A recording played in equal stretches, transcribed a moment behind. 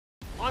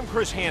I'm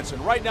Chris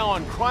Hansen, right now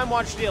on Crime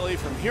Watch Daily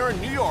from here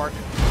in New York.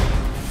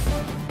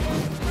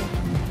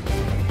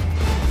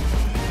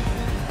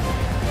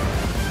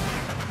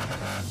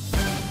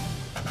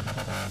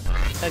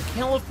 A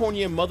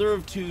California mother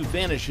of two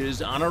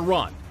vanishes on a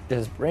run.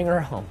 Just bring her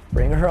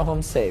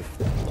home safe.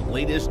 The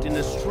latest in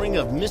a string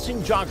of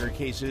missing jogger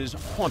cases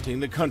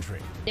haunting the country.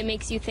 It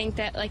makes you think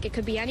that, like, it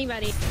could be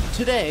anybody.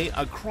 Today,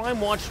 a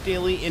Crime Watch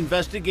Daily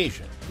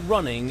investigation,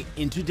 running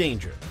into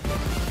danger.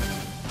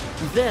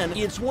 Then,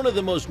 it's one of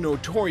the most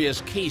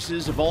notorious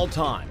cases of all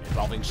time,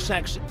 involving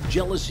sex,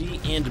 jealousy,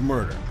 and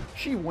murder.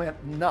 She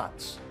went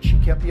nuts. She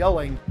kept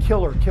yelling,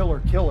 "Killer, killer,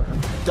 killer."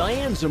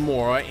 Diane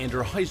Zamora and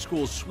her high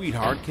school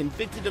sweetheart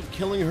convicted of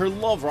killing her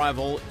love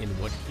rival in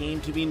what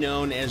came to be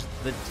known as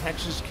the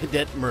Texas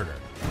cadet murder.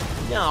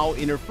 Now,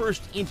 in her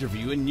first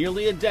interview in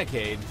nearly a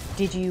decade,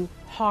 did you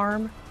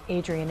harm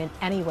Adrian in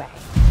any way?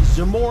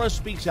 Zamora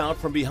speaks out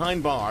from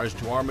behind bars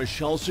to our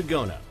Michelle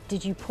Sagona.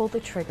 Did you pull the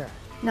trigger?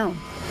 No.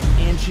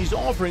 And she's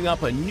offering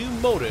up a new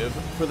motive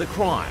for the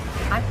crime.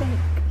 I think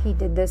he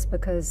did this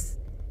because...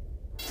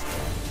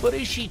 But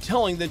is she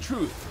telling the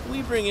truth?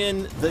 We bring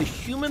in the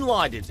human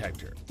lie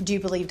detector. Do you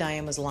believe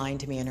Diane was lying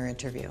to me in her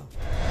interview?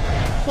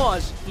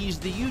 Plus, he's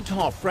the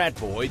Utah frat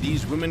boy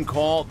these women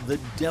call the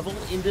devil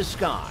in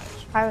disguise.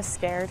 I was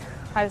scared.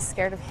 I was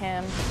scared of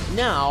him.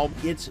 Now,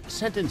 it's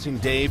sentencing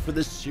day for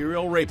the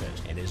serial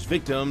rapist, and his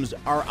victims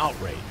are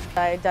outraged.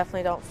 I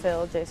definitely don't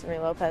feel Jason Marie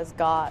Lopez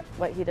got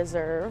what he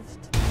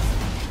deserved.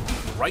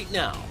 Right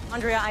now.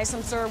 Andrea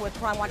Isom, sir, with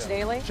Crime Watch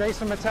Daily.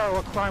 Jason Matera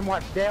with Crime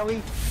Watch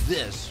Daily.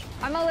 This.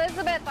 I'm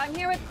Elizabeth. I'm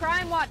here with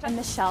Crime Watch. I'm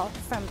Michelle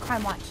from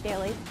Crime Watch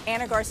Daily.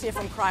 Anna Garcia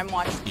from Crime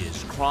Watch.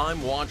 Is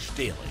Crime Watch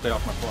Daily. Stay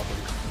off my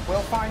property. We'll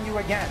find you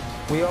again.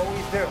 We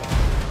always do.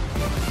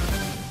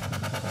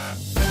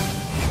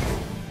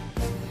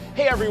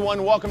 Hey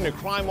everyone, welcome to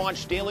Crime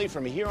Watch Daily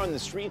from here on the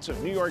streets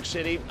of New York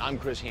City. I'm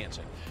Chris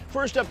Hansen.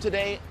 First up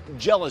today,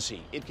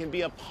 jealousy. It can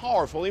be a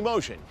powerful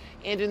emotion.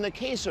 And in the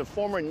case of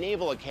former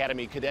Naval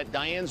Academy cadet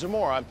Diane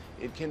Zamora,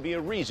 it can be a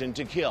reason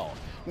to kill.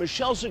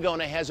 Michelle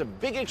Sagona has a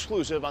big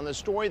exclusive on the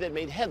story that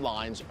made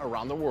headlines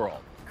around the world.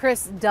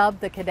 Chris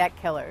dubbed the cadet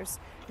killers.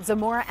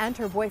 Zamora and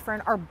her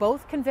boyfriend are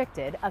both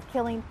convicted of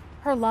killing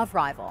her love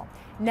rival.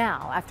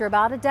 Now, after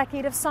about a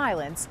decade of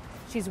silence,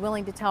 she's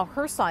willing to tell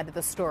her side of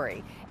the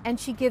story, and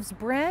she gives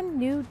brand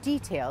new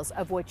details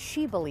of what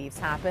she believes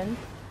happened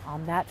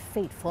on that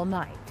fateful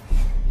night.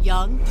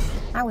 Young.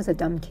 I was a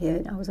dumb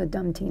kid. I was a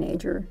dumb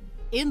teenager.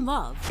 In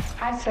love.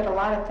 I said a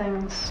lot of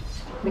things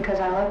because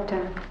I loved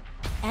him.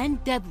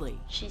 And deadly.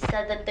 She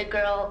said that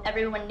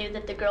everyone knew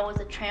that the girl was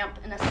a tramp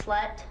and a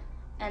slut,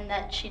 and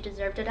that she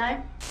deserved to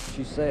die.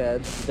 She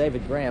said,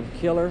 David Graham,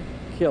 killer,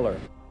 killer.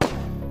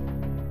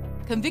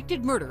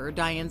 Convicted murderer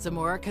Diane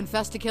Zamora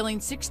confessed to killing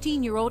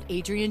 16-year-old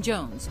Adrian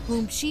Jones,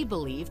 whom she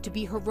believed to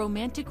be her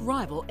romantic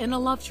rival in a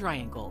love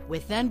triangle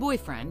with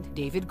then-boyfriend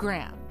David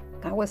Graham.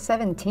 I was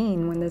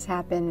 17 when this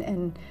happened,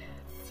 and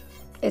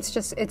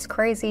it's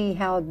crazy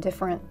how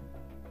different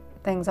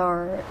things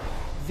are.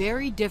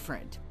 Very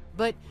different.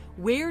 But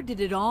where did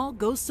it all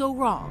go so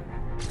wrong?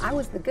 I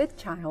was the good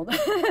child.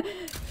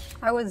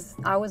 I was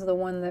the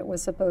one that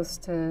was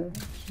supposed to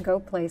go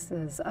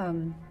places.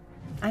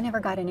 I never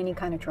got in any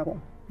kind of trouble.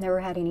 Never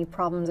had any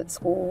problems at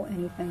school,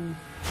 anything.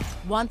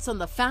 Once on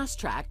the fast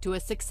track to a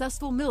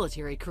successful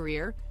military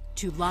career,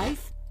 to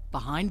life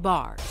behind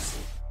bars.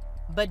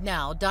 But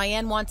now,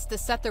 Diane wants to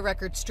set the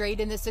record straight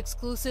in this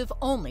exclusive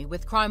only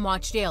with Crime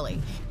Watch Daily.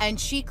 And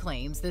she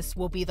claims this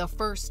will be the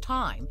first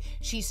time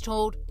she's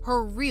told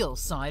her real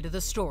side of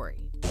the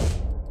story.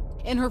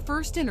 In her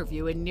first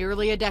interview in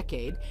nearly a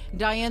decade,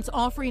 Diane's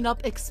offering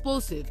up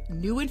explosive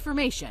new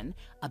information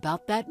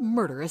about that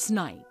murderous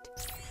night.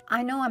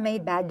 I know I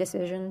made bad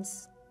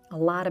decisions. A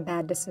lot of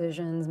bad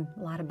decisions,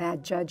 a lot of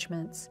bad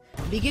judgments.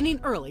 Beginning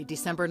early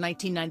December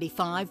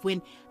 1995,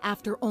 when,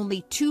 after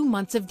only 2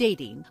 months of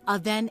dating, a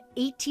then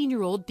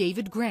 18-year-old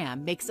David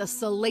Graham makes a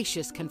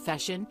salacious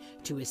confession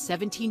to his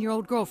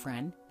 17-year-old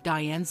girlfriend,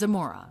 Diane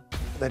Zamora.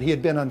 That he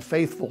had been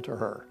unfaithful to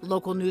her.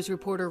 Local news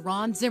reporter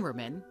Ron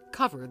Zimmerman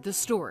covered the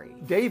story.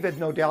 David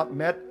no doubt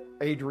met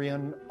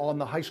Adrian on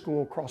the high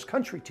school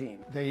cross-country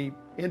team. They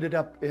ended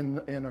up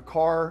in a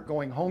car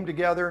going home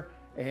together,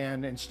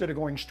 and instead of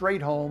going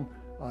straight home,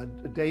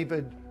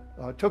 David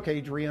took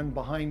Adrian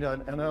behind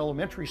an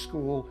elementary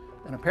school,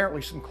 and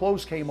apparently some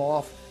clothes came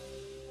off.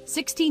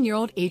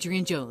 16-year-old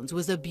Adrian Jones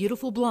was a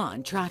beautiful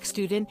blonde track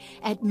student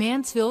at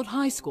Mansfield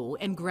High School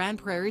in Grand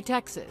Prairie,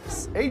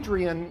 Texas.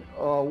 Adrian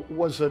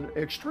was an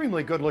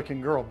extremely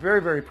good-looking girl,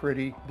 very, very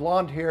pretty.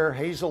 Blonde hair,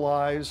 hazel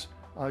eyes.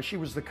 She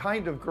was the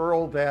kind of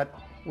girl that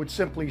would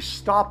simply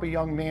stop a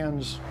young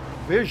man's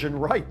vision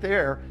right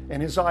there,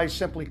 and his eyes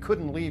simply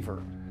couldn't leave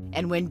her.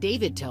 And when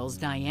David tells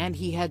Diane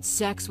he had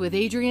sex with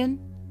Adrian,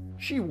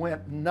 she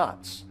went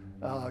nuts.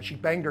 She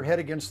banged her head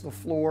against the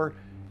floor,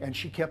 and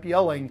she kept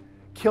yelling,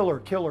 "Killer,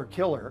 killer,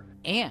 killer."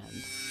 And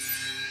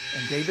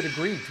David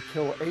agreed to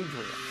kill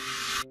Adrian.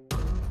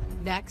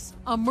 Next,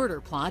 a murder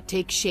plot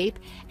takes shape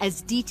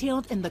as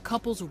detailed in the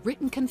couple's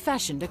written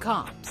confession to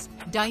cops.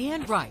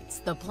 Diane writes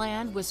the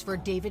plan was for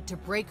David to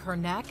break her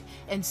neck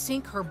and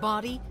sink her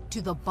body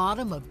to the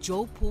bottom of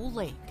Joe Pool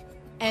Lake.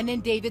 And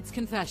in David's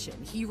confession,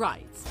 he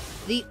writes,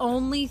 the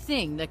only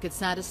thing that could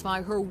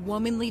satisfy her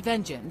womanly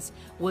vengeance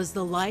was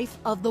the life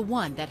of the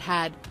one that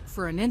had,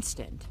 for an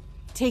instant,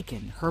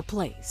 taken her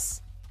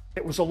place.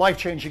 It was a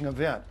life-changing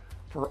event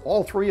for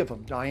all three of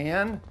them,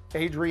 Diane,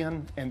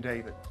 Adrian, and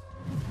David.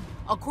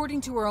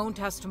 According to her own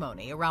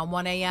testimony, around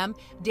 1 a.m.,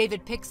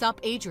 David picks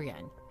up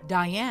Adrian.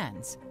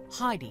 Diane's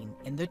hiding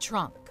in the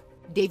trunk.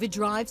 David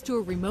drives to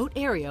a remote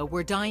area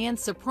where Diane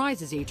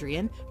surprises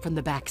Adrian from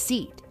the back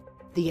seat.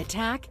 The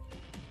attack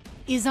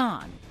is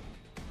on.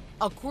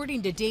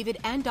 According to David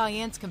and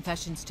Diane's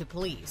confessions to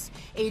police,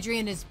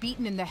 Adrian is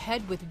beaten in the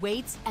head with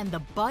weights and the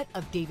butt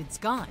of David's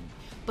gun.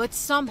 But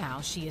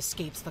somehow she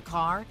escapes the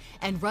car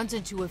and runs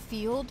into a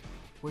field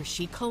where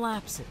she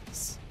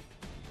collapses.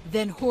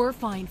 Then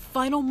horrifying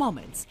final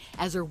moments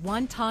as her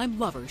one-time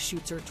lover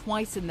shoots her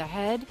twice in the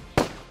head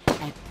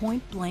at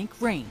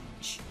point-blank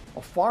range.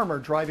 A farmer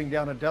driving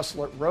down a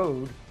desolate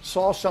road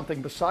saw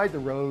something beside the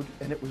road,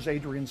 and it was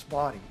Adrian's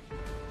body.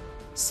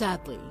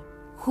 Sadly,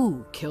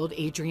 who killed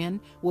Adrian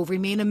will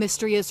remain a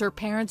mystery as her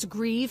parents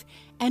grieve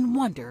and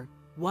wonder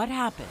what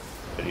happened.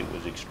 It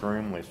was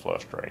extremely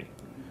frustrating.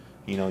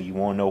 You know, you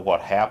want to know what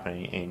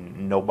happened,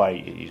 and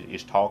nobody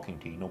is talking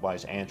to you.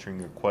 Nobody's answering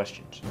your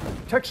questions.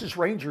 Texas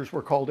Rangers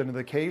were called into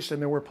the case,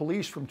 and there were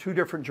police from 2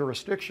 different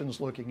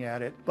jurisdictions looking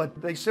at it,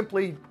 but they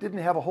simply didn't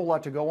have a whole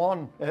lot to go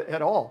on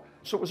at all.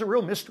 So it was a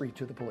real mystery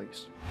to the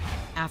police.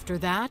 After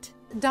that,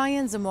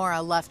 Diane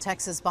Zamora left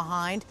Texas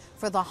behind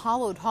for the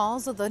hallowed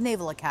halls of the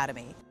Naval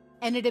Academy.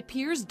 and it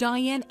appears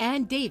Diane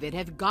and David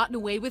have gotten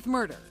away with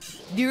murder.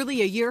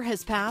 Nearly a year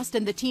has passed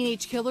and the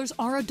teenage killers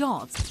are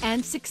adults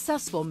and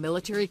successful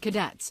military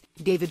cadets.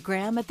 David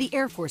Graham at the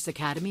Air Force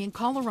Academy in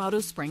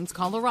Colorado Springs,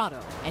 Colorado,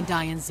 and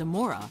Diane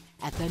Zamora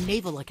at the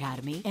Naval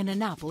Academy in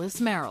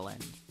Annapolis,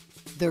 Maryland.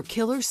 Their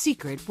killer's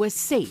secret was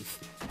safe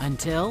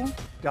until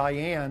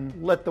Diane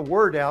let the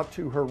word out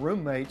to her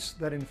roommates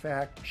that in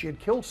fact she had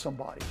killed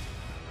somebody.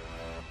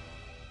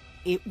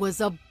 It was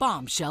a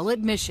bombshell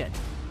admission.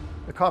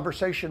 The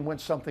conversation went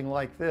something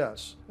like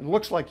this. It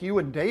looks like you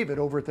and David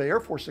over at the Air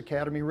Force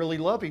Academy really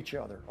love each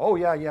other. Oh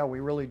yeah, we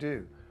really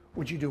do.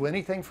 Would you do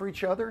anything for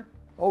each other?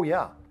 Oh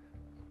yeah.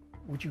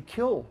 Would you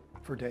kill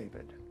for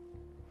David?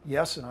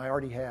 Yes, and I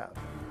already have.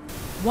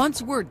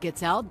 Once word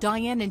gets out,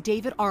 Diane and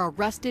David are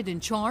arrested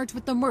and charged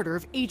with the murder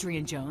of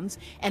Adrian Jones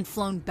and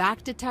flown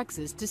back to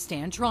Texas to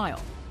stand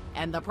trial.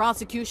 And the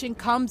prosecution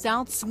comes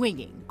out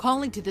swinging,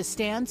 calling to the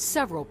stand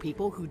several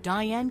people who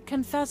Diane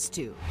confessed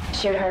to.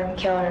 Shoot her,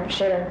 kill her,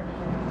 shoot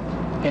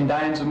her. And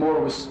Diane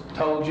Zamora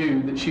told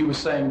you that she was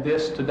saying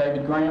this to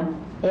David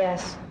Graham?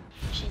 Yes.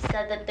 She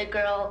said that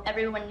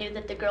everyone knew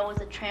that the girl was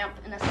a tramp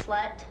and a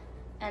slut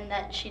and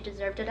that she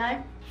deserved to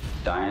die.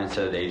 Diane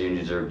said Adrian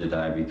deserved to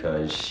die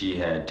because she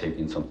had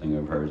taken something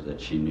of hers that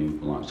she knew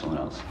belonged to someone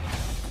else.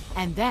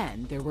 And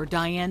then there were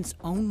Diane's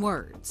own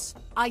words.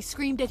 I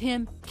screamed at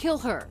him, kill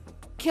her,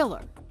 kill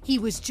her. He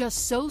was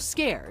just so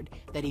scared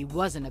that he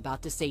wasn't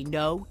about to say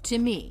no to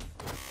me.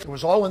 It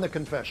was all in the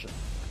confession.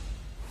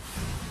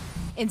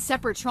 In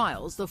separate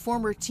trials, the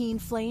former teen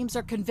flames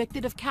are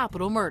convicted of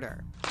capital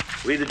murder.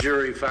 We, the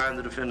jury, find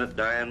the defendant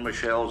Diane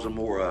Michelle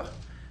Zamora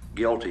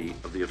guilty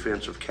of the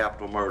offense of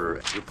capital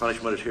murder. Your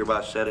punishment is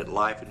hereby set at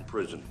life in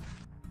prison.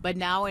 But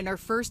now in her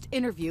first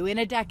interview in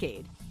a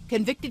decade,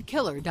 convicted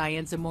killer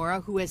Diane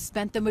Zamora, who has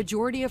spent the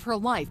majority of her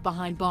life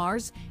behind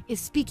bars, is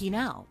speaking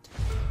out.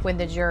 When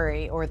the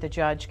jury or the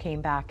judge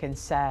came back and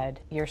said,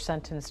 you're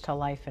sentenced to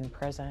life in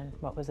prison,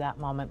 what was that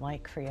moment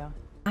like for you?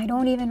 I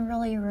don't even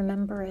really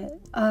remember it.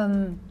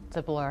 It's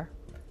a blur.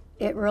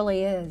 It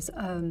really is.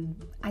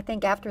 I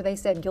think after they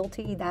said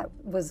guilty, that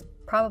was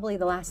probably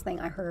the last thing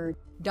I heard.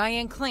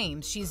 Diane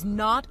claims she's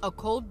not a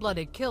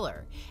cold-blooded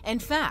killer. In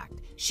fact,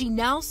 she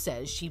now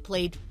says she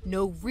played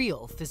no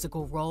real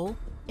physical role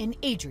in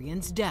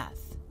Adrian's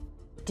death.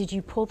 Did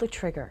you pull the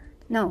trigger?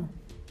 No.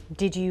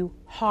 Did you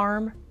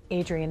harm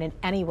Adrian in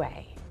any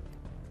way?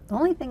 The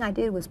only thing I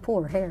did was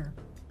pull her hair.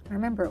 I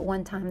remember at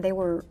one time they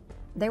were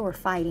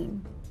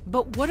fighting.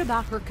 But what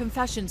about her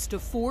confessions to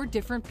 4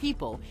 different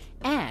people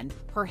and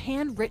her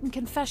handwritten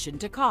confession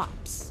to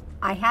cops?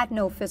 I had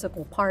no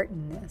physical part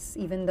in this,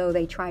 even though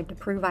they tried to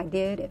prove I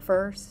did at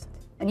first.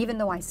 And even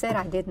though I said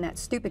I did in that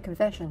stupid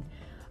confession,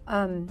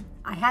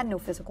 I had no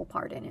physical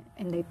part in it,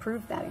 and they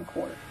proved that in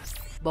court.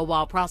 But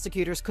while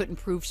prosecutors couldn't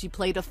prove she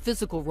played a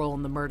physical role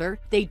in the murder,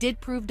 they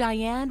did prove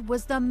Diane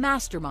was the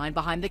mastermind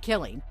behind the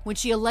killing when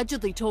she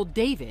allegedly told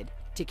David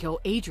to kill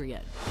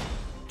Adrian.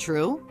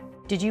 True?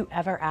 Did you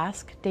ever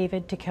ask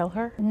David to kill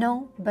her?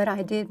 No, but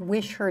I did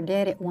wish her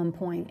dead at one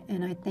point,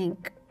 and I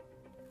think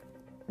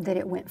that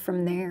it went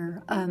from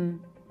there.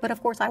 But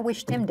of course, I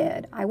wished him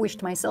dead. I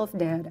wished myself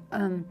dead.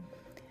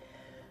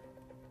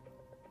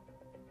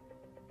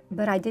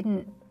 But I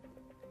didn't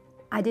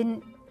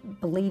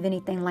believe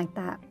anything like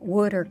that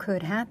would or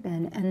could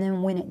happen. And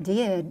then when it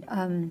did,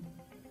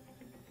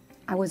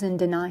 I was in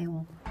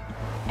denial.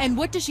 And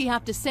what does she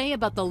have to say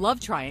about the love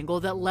triangle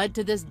that led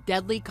to this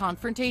deadly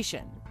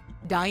confrontation?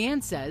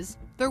 Diane says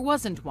there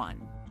wasn't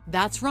one.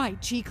 That's right,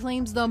 she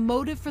claims the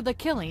motive for the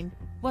killing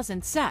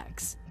wasn't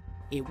sex,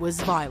 it was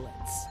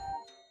violence.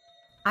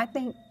 I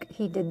think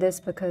he did this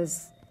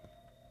because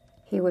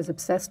he was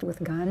obsessed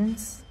with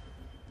guns.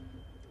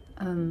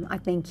 I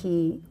think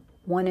he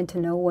wanted to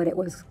know what it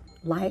was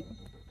like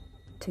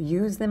to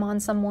use them on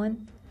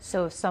someone.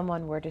 So if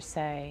someone were to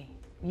say,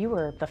 you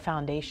were the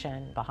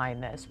foundation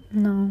behind this.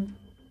 No,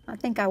 I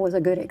think I was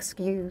a good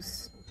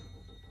excuse.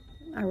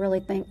 I really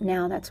think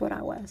now that's what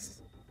I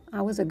was.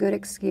 I was a good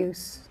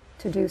excuse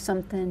to do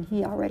something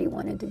he already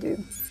wanted to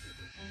do.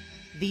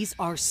 These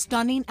are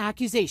stunning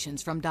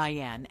accusations from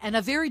Diane and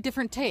a very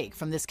different take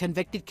from this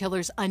convicted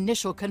killer's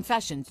initial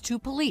confessions to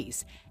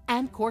police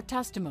and court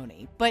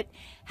testimony. But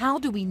how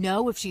do we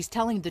know if she's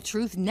telling the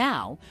truth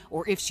now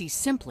or if she's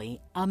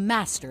simply a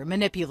master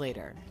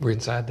manipulator? We're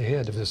inside the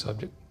head of the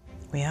subject.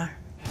 We are.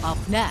 Up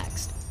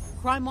next,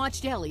 Crime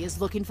Watch Daily is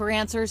looking for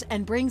answers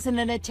and brings in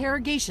an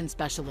interrogation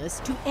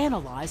specialist to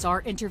analyze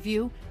our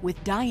interview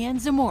with Diane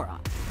Zamora.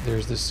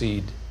 There's the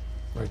seed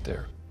right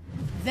there.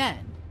 Then,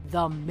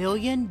 the $1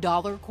 million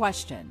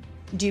question.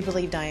 Do you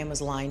believe Diane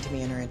was lying to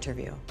me in her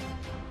interview?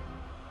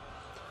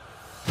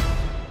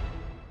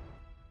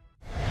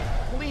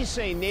 Police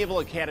say Naval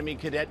Academy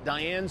cadet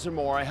Diane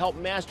Zamora helped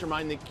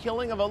mastermind the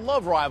killing of a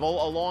love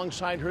rival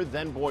alongside her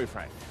then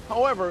boyfriend.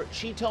 However,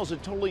 she tells a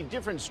totally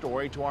different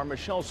story to our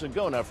Michelle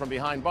Sagona from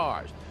behind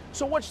bars.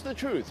 So what's the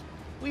truth?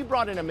 We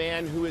brought in a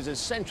man who is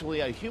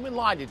essentially a human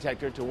lie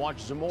detector to watch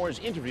Zamora's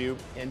interview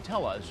and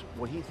tell us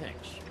what he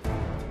thinks.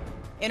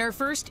 In her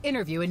first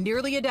interview in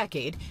nearly a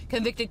decade,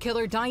 convicted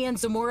killer Diane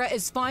Zamora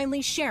is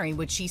finally sharing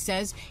what she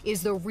says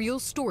is the real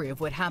story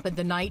of what happened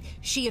the night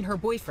she and her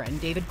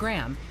boyfriend, David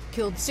Graham,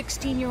 killed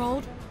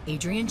 16-year-old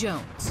Adrian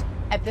Jones.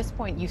 At this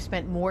point, you've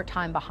spent more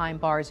time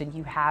behind bars than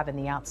you have in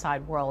the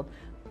outside world.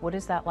 What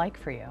is that like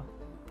for you?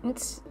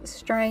 It's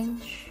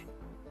strange.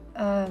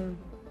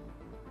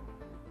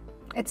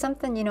 It's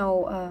something,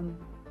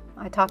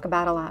 I talk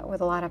about a lot with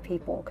a lot of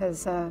people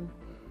because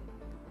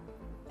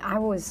I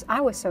was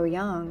so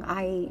young.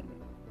 I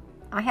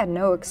had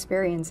no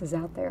experiences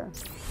out there.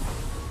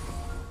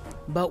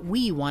 But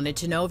we wanted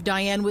to know if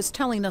Diane was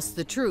telling us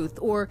the truth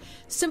or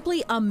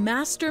simply a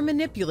master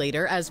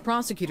manipulator, as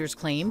prosecutors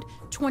claimed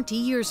 20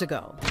 years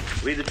ago.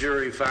 We, the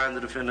jury, find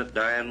the defendant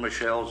Diane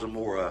Michelle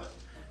Zamora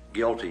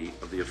guilty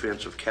of the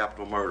offense of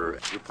capital murder.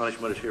 Your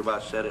punishment is hereby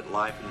set at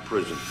life in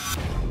prison.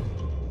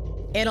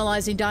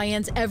 Analyzing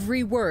Diane's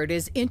every word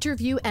is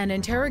interview and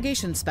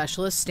interrogation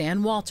specialist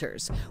Stan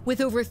Walters.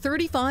 With over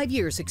 35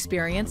 years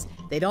experience,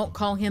 they don't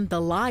call him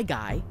the lie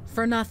guy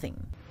for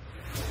nothing.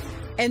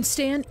 And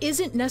Stan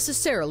isn't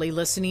necessarily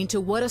listening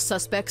to what a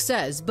suspect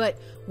says, but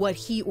what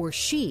he or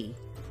she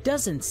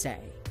doesn't say.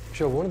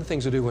 Michelle, one of the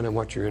things I do when I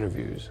watch your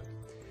interviews,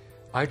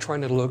 I try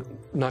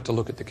not to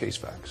look at the case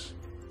facts.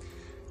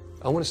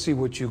 I want to see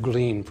what you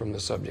glean from the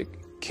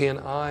subject. Can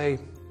I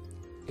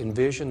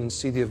envision and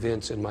see the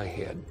events in my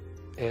head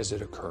as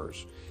it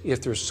occurs?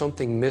 If there's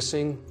something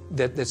missing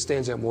that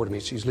stands out more to me,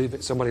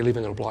 somebody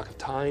leaving on a block of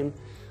time,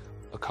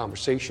 a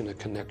conversation, a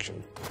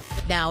connection.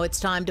 Now it's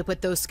time to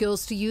put those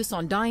skills to use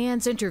on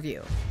Diane's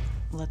interview.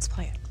 Let's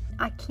play it.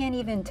 I can't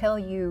even tell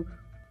you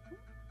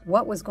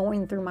what was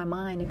going through my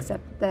mind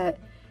except that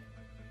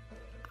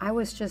I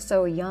was just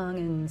so young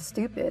and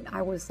stupid.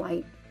 I was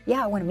like,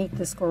 yeah, I want to meet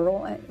this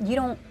girl. You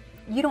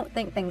don't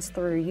think things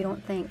through. You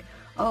don't think,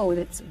 oh,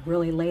 it's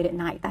really late at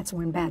night. That's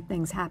when bad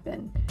things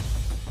happen.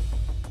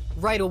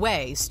 Right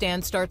away,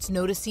 Stan starts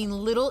noticing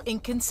little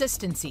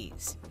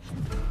inconsistencies,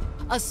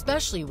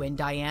 especially when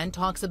Diane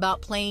talks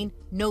about playing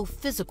no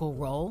physical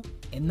role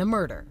in the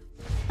murder.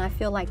 I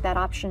feel like that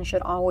option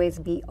should always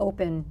be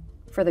open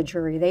for the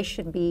jury. They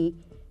should be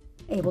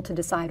able to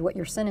decide what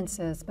your sentence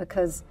is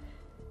because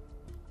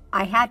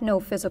I had no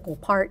physical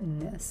part in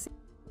this.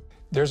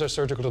 There's our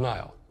surgical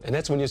denial. And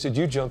that's when you said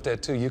you jumped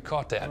that too, you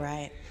caught that.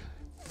 Right.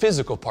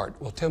 Physical part.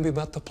 Well, tell me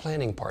about the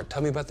planning part.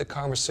 Tell me about the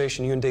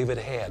conversation you and David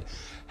had.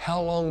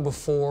 How long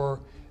before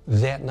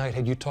that night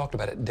had you talked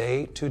about it?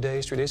 Day, 2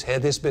 days, 3 days?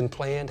 Had this been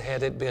planned?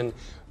 Had it been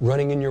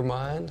running in your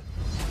mind?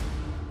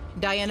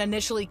 Diane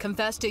initially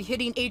confessed to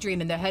hitting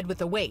Adrian in the head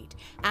with a weight.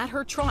 At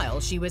her trial,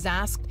 she was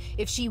asked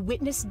if she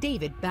witnessed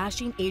David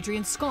bashing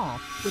Adrian's skull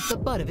with the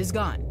butt of his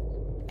gun.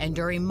 And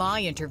during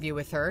my interview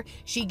with her,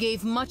 she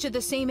gave much of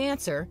the same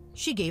answer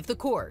she gave the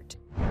court.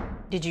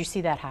 Did you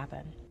see that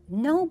happen?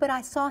 No, but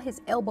I saw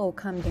his elbow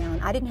come down.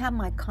 I didn't have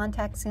my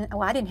contacts in.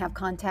 Oh, I didn't have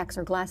contacts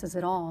or glasses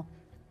at all.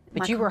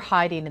 But you were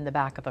hiding in the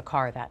back of the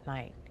car that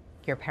night,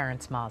 your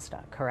parents'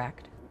 Mazda,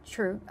 correct?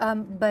 True,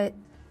 but...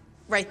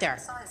 Right there.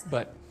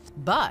 But?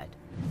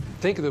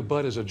 Think of the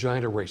butt as a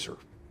giant eraser.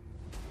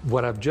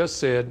 What I've just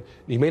said,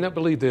 you may not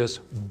believe this,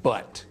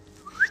 but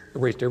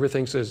erased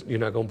everything, says you're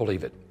not going to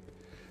believe it.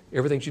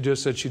 Everything she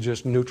just said, she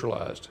just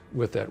neutralized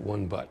with that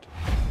one but.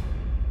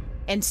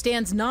 And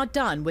Stan's not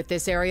done with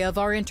this area of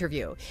our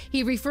interview.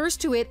 He refers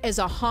to it as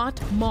a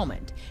hot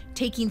moment,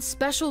 taking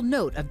special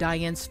note of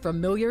Diane's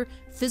familiar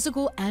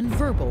physical and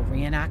verbal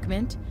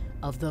reenactment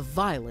of the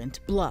violent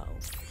blow.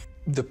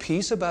 The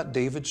piece about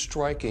David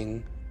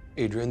striking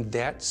Adrian,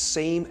 that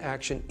same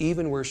action,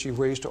 even where she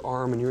raised her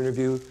arm in your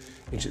interview,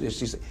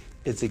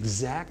 it's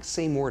exact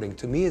same wording.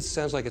 To me, it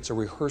sounds like it's a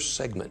rehearsed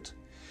segment.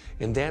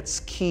 And that's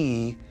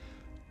key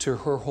to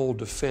her whole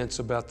defense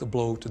about the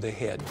blow to the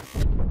head.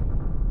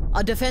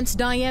 A defense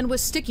Diane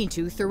was sticking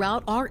to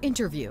throughout our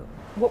interview.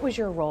 What was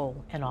your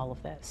role in all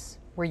of this?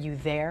 Were you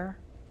there?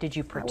 Did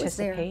you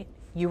participate?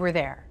 You were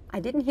there. I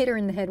didn't hit her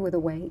in the head with a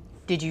weight.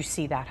 Did you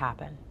see that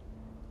happen?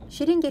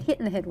 She didn't get hit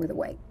in the head with a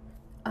weight.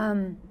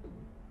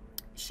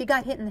 She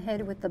got hit in the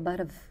head with the butt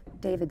of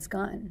David's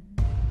gun.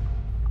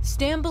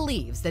 Stan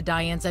believes that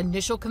Diane's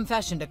initial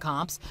confession to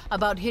cops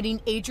about hitting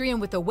Adrian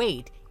with a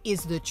weight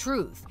is the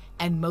truth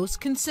and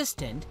most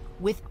consistent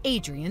with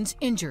Adrian's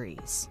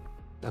injuries.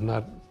 I'm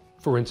not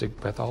a forensic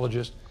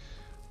pathologist,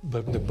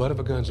 but the butt of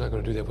a gun's not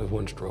going to do that with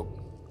one stroke.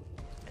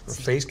 Her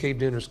face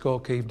caved in, her skull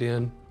caved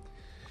in.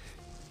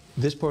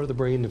 This part of the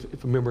brain, if you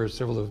remember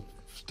several of the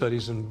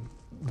studies and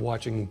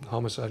watching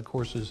homicide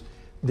courses,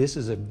 this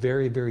is a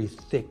very, very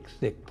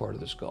thick part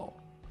of the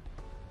skull.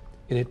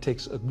 And it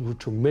takes a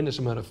tremendous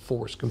amount of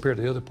force compared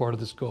to the other part of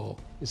the skull.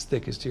 It's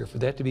thickest here. For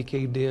that to be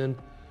caved in,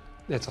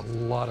 that's a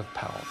lot of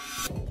power.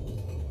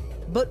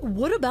 But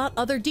what about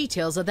other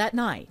details of that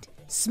night?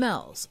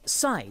 Smells,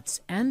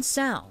 sights, and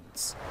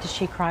sounds. Did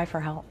she cry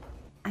for help?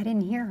 I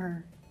didn't hear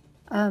her.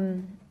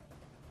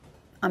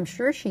 I'm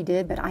sure she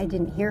did, but I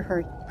didn't hear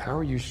her. How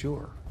are you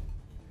sure?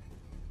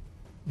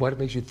 What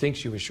makes you think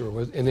she was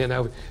sure? And then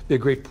that would be a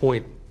great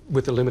point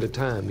with the limited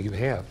time you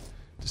have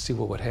to see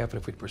what would happen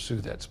if we pursue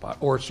that spot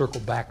or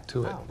circle back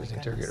to it as the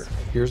interrogator.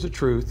 Here's the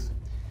truth.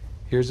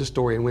 Here's the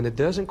story. And when it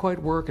doesn't quite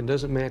work and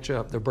doesn't match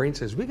up, the brain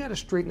says, we got to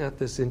straighten out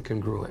this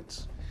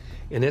incongruence.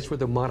 And that's where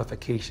the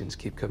modifications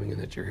keep coming in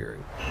that you're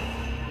hearing.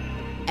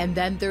 And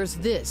then there's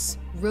this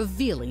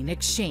revealing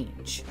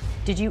exchange.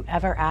 Did you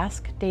ever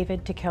ask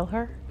David to kill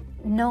her?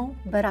 No,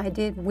 but I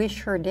did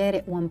wish her dead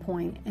at one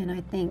point, and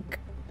I think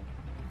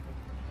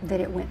that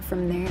it went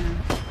from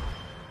there.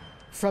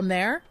 From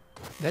there?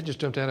 That just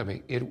jumped out at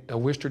me. I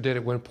wished her dead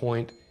at one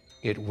point.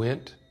 It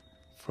went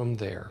from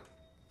there.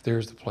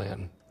 There's the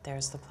plan.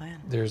 There's the plan.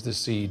 There's the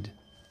seed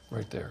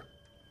right there.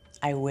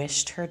 I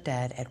wished her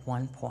dead at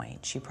one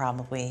point. She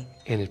probably...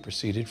 And it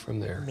proceeded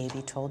from there.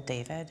 Maybe told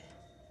David,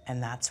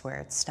 and that's where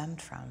it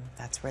stemmed from.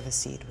 That's where the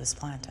seed was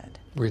planted.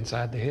 We're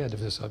inside the head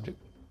of the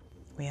subject.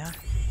 We are.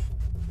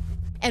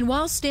 And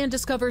while Stan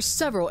discovers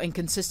several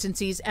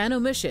inconsistencies and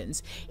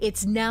omissions,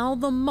 it's now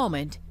the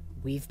moment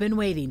we've been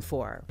waiting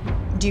for.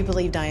 Do you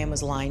believe Diane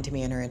was lying to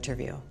me in her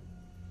interview?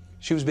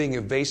 She was being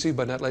evasive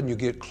by not letting you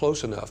get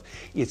close enough.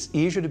 It's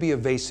easier to be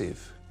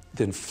evasive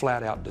than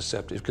flat out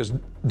deceptive, because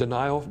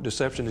denial,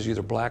 deception is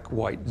either black,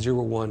 white,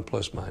 0, 1,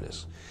 plus,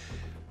 minus.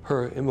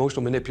 Her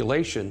emotional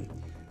manipulation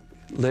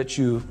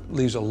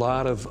leaves a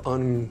lot of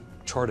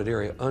uncharted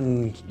area,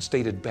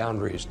 unstated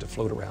boundaries to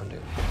float around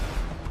in.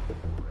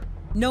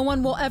 No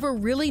one will ever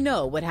really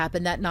know what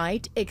happened that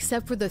night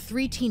except for the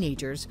 3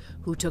 teenagers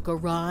who took a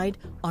ride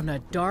on a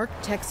dark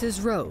Texas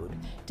road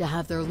to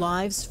have their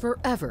lives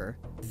forever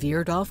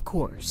veered off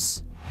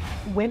course.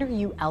 When are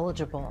you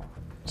eligible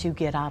to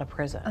get out of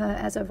prison?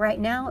 As of right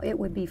now, it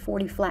would be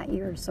 40 flat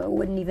years, so it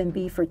wouldn't even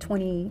be for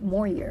 20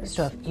 more years.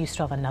 So you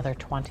still have another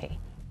 20.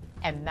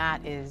 And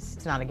that is,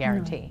 it's not a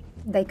guarantee.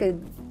 No. They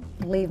could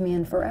leave me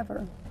in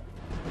forever.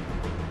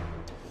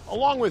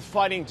 Along with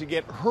fighting to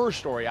get her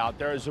story out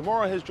there,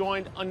 Zamora has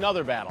joined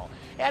another battle,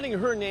 adding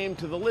her name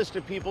to the list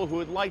of people who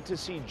would like to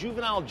see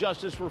juvenile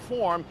justice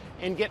reform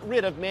and get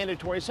rid of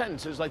mandatory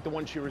sentences like the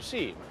one she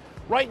received.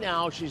 Right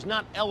now, she's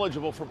not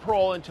eligible for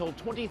parole until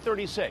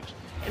 2036,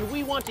 and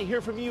we want to hear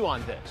from you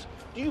on this.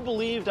 Do you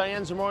believe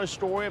Diane Zamora's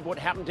story of what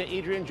happened to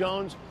Adrian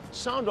Jones?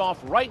 Sound off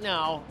right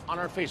now on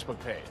our Facebook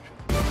page.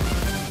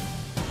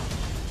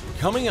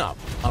 Coming up,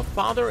 a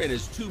father and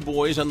his 2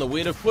 boys on the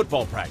way to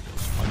football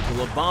practice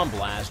until a bomb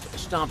blast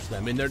stops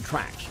them in their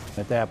tracks.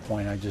 At that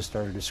point, I just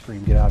started to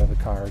scream, get out of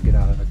the car, get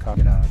out of the car,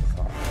 get out of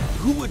the car.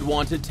 Who would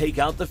want to take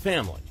out the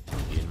family?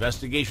 The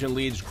investigation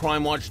leads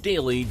Crime Watch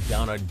Daily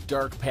down a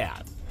dark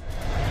path.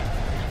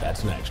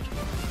 That's next.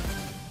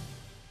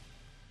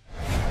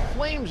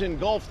 Flames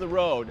engulf the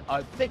road.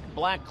 A thick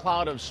black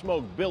cloud of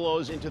smoke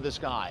billows into the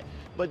sky.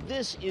 But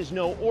this is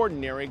no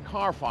ordinary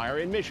car fire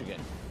in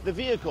Michigan. The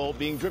vehicle,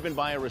 being driven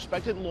by a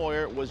respected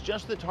lawyer, was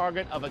just the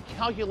target of a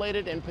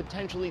calculated and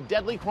potentially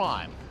deadly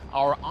crime.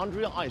 Our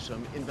Andrea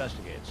Isom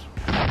investigates.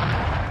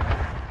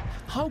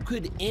 How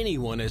could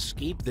anyone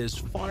escape this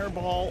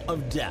fireball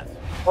of death?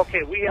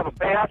 Okay, we have a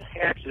bad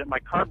accident. My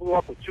car blew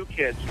up with 2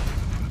 kids.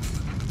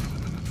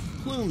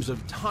 Plumes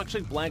of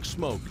toxic black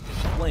smoke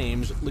and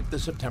flames lick the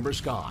September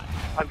sky.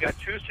 I've got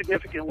 2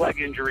 significant leg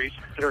injuries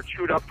that are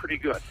chewed up pretty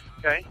good,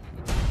 okay?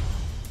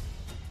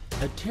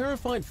 A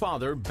terrified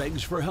father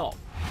begs for help.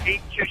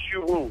 Deep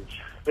tissue wounds.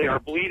 They are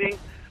bleeding.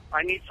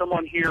 I need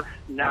someone here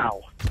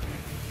now.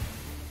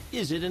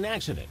 Is it an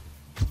accident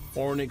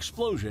or an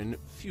explosion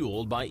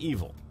fueled by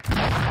evil?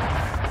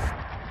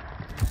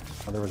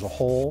 There was a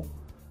hole,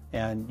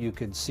 and you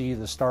could see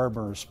the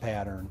starburst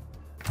pattern.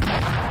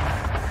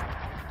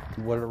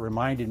 What it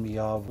reminded me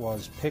of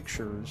was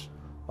pictures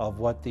of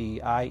what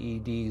the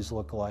IEDs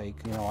look like,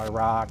 you know,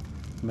 Iraq,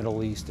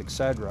 Middle East,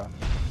 etc.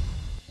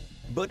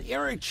 But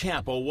Eric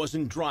Chappell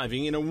wasn't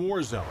driving in a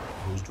war zone.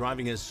 He was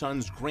driving his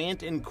sons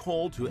Grant and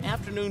Cole to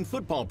afternoon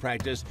football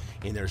practice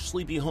in their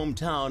sleepy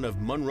hometown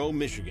of Monroe,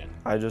 Michigan.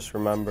 I just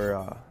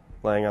remember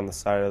laying on the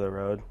side of the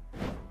road,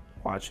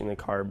 watching the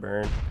car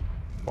burn,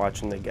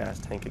 watching the gas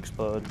tank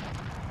explode,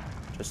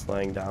 just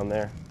laying down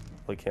there,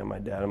 looking at my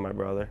dad and my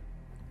brother.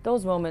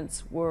 Those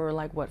moments were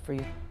like what for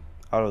you?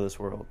 Out of this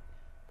world.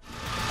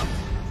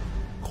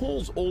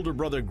 Cole's older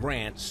brother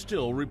Grant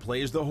still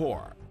replays the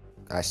horror.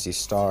 I see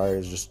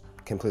stars, just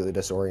completely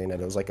disoriented.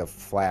 It was like a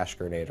flash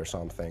grenade or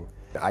something.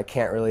 I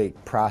can't really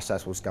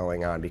process what's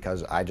going on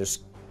because I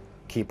just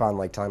keep on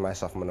like telling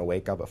myself I'm gonna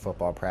wake up at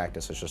football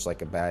practice. It's just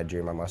like a bad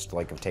dream. I must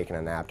like have taken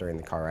a nap during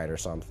the car ride or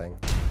something.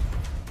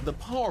 The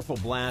powerful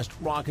blast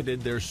rocketed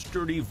their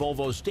sturdy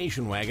Volvo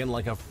station wagon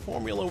like a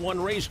Formula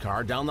One race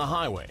car down the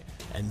highway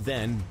and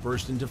then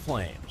burst into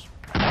flames.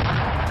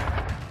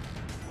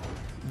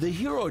 The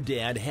hero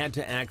dad had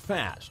to act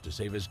fast to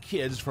save his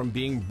kids from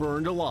being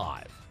burned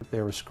alive.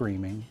 They were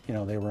screaming, you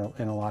know, they were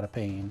in a lot of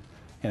pain.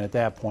 And at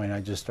that point, I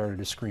just started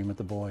to scream at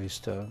the boys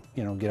to,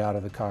 you know, get out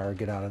of the car,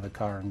 get out of the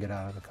car, and get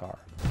out of the car.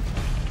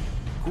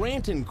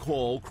 Grant and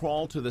Cole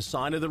crawl to the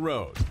side of the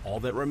road. All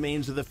that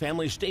remains of the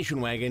family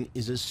station wagon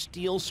is a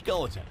steel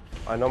skeleton.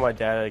 I know my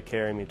dad had to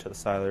carry me to the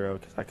side of the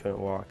road because I couldn't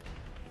walk.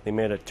 They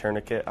made a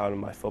tourniquet out of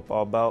my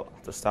football belt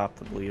to stop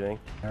the bleeding.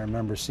 I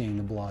remember seeing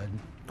the blood.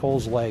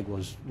 Cole's leg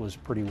was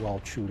pretty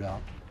well chewed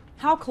up.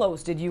 How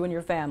close did you and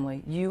your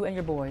family, you and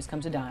your boys,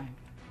 come to dying?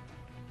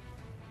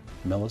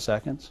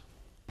 Milliseconds.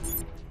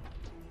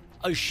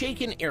 A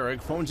shaken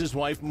Eric phones his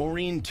wife,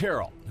 Maureen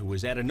Terrell, who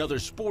was at another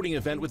sporting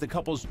event with the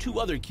couple's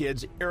two other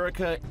kids,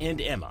 Erica and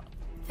Emma.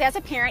 As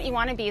a parent, you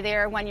want to be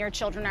there when your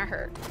children are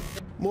hurt.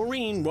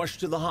 Maureen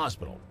rushed to the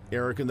hospital.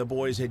 Eric and the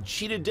boys had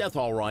cheated death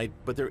all right,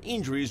 but their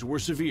injuries were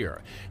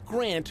severe.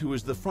 Grant, who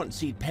was the front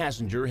seat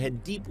passenger,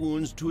 had deep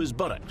wounds to his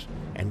buttocks.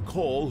 And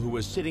Cole, who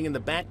was sitting in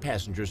the back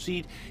passenger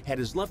seat, had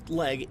his left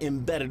leg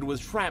embedded with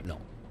shrapnel.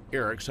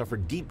 Eric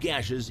suffered deep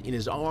gashes in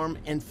his arm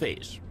and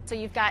face. So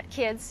you've got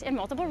kids in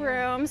multiple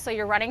rooms, so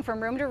you're running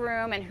from room to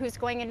room, and who's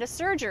going into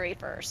surgery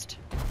first?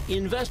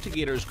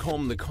 Investigators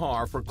comb the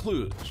car for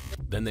clues.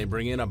 Then they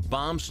bring in a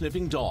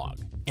bomb-sniffing dog,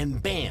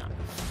 and bam!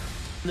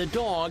 The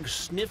dog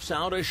sniffs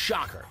out a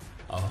shocker.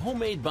 A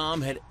homemade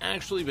bomb had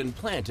actually been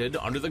planted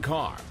under the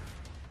car.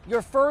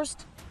 Your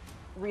first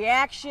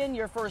reaction,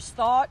 your first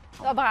thought?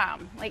 A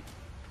bomb. Like,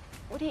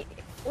 what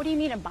do you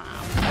mean a bomb?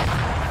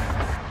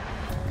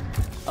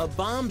 A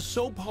bomb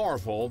so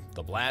powerful,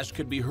 the blast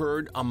could be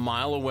heard a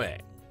mile away.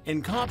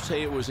 And cops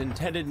say it was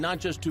intended not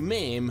just to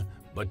maim,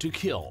 but to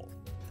kill.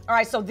 All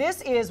right, so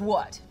this is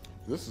what?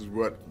 This is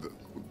what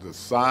the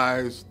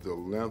size, the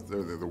length,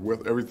 the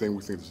width, everything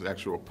we think is the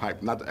actual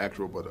pipe, not the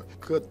actual, but a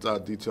good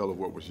detail of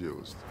what was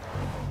used.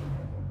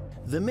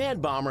 The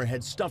Mad Bomber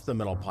had stuffed the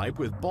metal pipe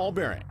with ball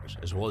bearings,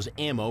 as well as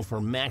ammo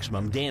for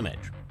maximum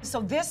damage.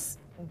 So this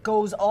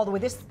goes all the way,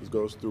 this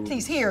goes through,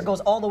 piece here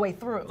goes all the way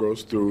through.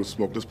 Goes through,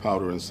 smokeless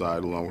powder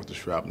inside along with the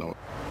shrapnel.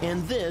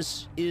 And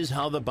this is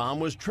how the bomb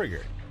was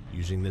triggered,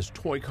 using this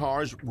toy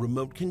car's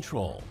remote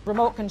control.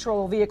 Remote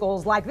control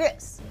vehicles like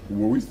this.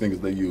 What we think is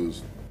they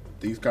used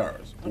these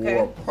cars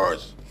or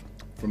parts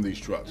from these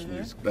trucks.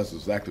 That's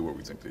exactly what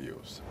we think they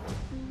used.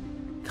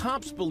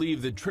 Cops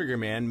believe the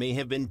triggerman may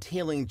have been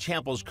tailing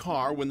Chappell's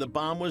car when the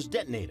bomb was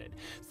detonated.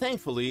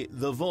 Thankfully,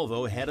 the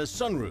Volvo had a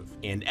sunroof,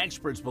 and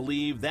experts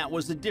believe that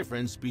was the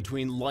difference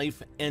between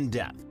life and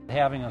death.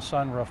 Having a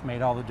sunroof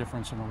made all the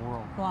difference in the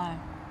world. Why?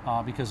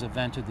 Because it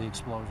vented the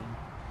explosion.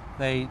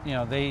 They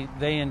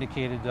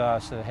indicated to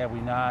us that had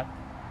we not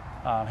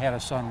had a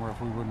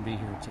sunroof, we wouldn't be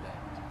here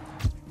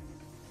today.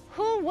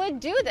 Who would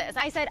do this?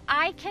 I said,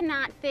 I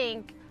cannot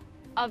think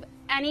of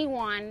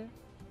anyone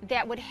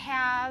that would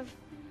have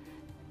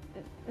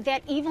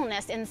that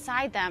evilness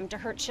inside them to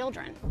hurt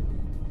children.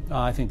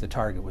 I think the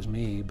target was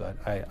me, but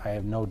I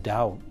have no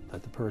doubt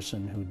that the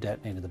person who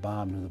detonated the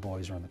bomb knew the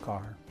boys were in the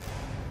car.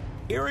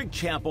 Eric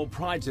Chappell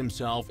prides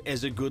himself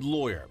as a good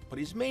lawyer, but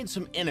he's made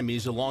some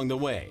enemies along the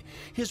way.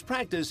 His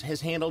practice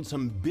has handled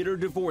some bitter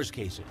divorce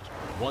cases,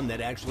 one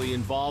that actually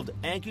involved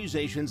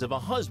accusations of a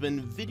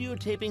husband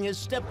videotaping his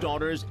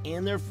stepdaughters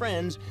and their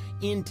friends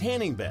in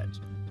tanning beds.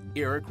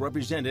 Eric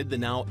represented the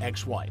now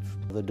ex-wife.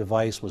 The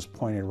device was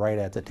pointed right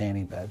at the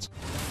tanning beds.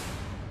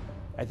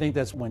 I think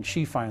that's when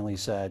she finally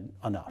said,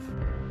 enough.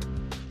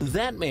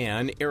 That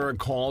man Eric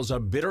calls a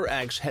bitter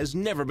ex has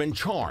never been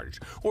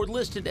charged or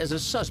listed as a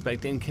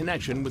suspect in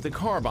connection with the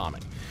car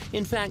bombing.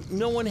 In fact,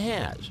 no one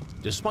has.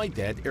 Despite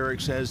that, Eric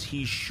says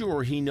he's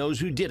sure he knows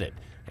who did it,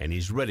 and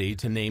he's ready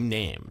to name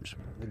names.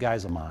 The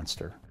guy's a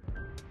monster.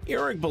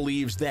 Eric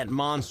believes that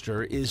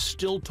monster is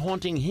still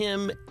taunting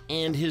him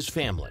and his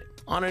family.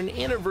 On an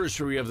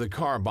anniversary of the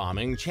car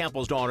bombing,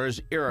 Chappell's daughters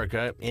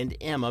Erica and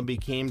Emma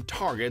became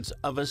targets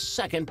of a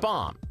second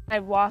bomb. I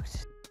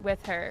walked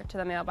with her to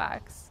the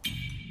mailbox.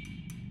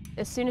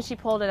 As soon as she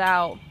pulled it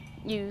out,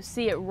 you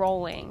see it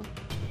rolling.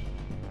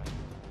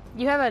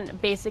 You have a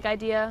basic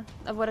idea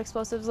of what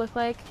explosives look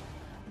like,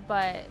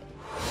 but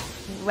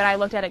when I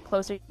looked at it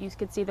closer, you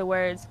could see the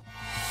words.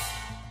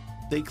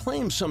 They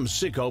claim some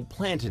sicko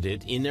planted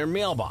it in their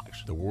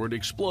mailbox, the word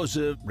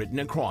explosive written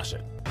across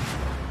it.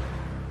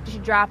 She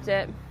dropped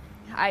it.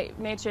 I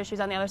made sure she was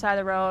on the other side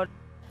of the road.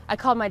 I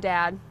called my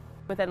dad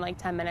within like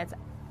 10 minutes.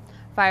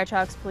 Fire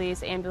trucks,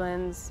 police,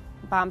 ambulance,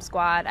 bomb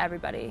squad,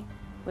 everybody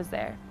was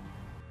there.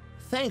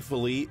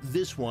 Thankfully,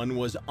 this one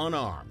was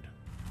unarmed.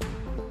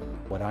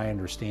 What I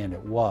understand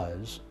it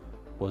was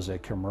a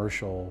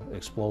commercial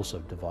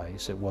explosive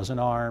device. It wasn't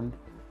armed,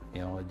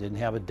 it didn't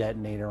have a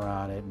detonator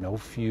on it, no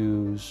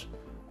fuse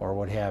or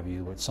what have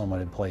you, but someone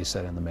had placed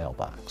that in the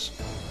mailbox.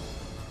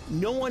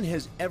 No one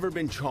has ever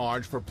been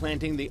charged for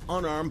planting the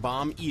unarmed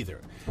bomb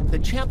either. The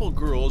Chappell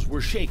girls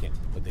were shaken,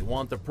 but they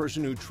want the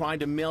person who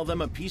tried to mail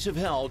them a piece of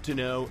hell to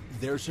know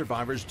they're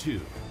survivors too.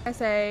 I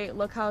say,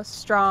 look how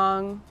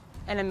strong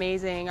and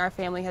amazing our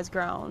family has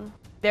grown.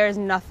 There's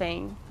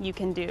nothing you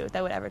can do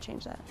that would ever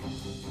change that.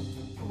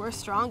 We're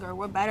stronger,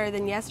 we're better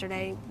than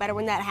yesterday, better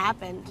when that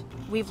happened.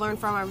 We've learned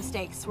from our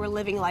mistakes, we're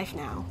living life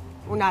now.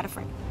 We're not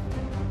afraid.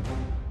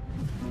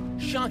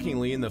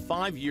 Shockingly, in the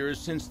 5 years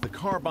since the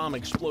car bomb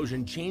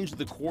explosion changed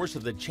the course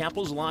of the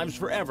Chappell's lives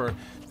forever,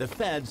 the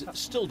feds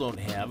still don't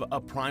have a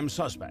prime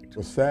suspect.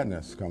 The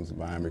sadness comes to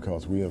mind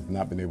because we have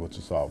not been able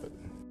to solve it.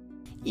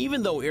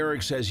 Even though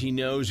Eric says he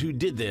knows who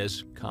did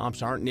this,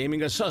 cops aren't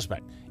naming a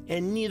suspect,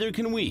 and neither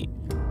can we.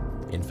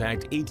 In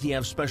fact,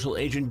 ATF Special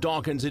Agent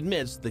Dawkins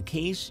admits the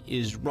case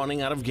is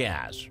running out of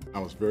gas. I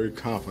was very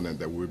confident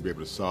that we would be able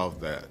to solve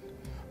this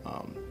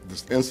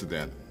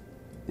incident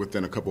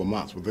within a couple of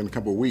months, within a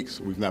couple of weeks.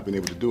 We've not been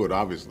able to do it,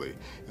 obviously,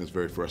 and it's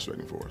very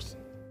frustrating for us.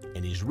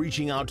 And he's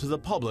reaching out to the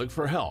public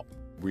for help.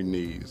 We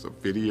need a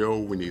video,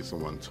 we need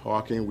someone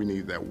talking, we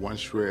need that one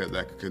shred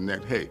that could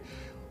connect. Hey,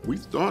 we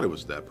thought it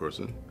was that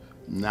person,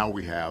 now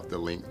we have the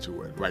link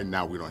to it. Right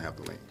now we don't have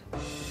the link.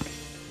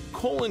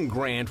 Cole and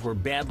Grant were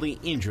badly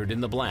injured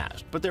in the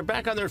blast, but they're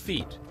back on their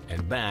feet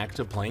and back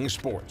to playing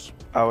sports.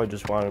 I would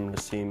just want them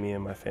to see me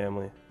and my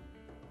family,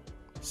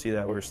 see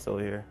that we're still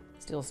here.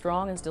 Still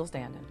strong and still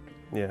standing.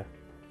 Yeah.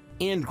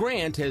 And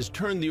Grant has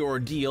turned the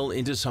ordeal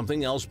into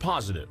something else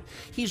positive.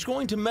 He's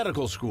going to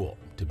medical school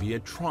to be a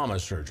trauma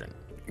surgeon.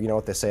 You know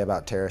what they say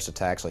about terrorist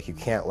attacks, like you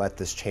can't let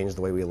this change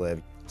the way we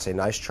live. Say,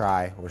 nice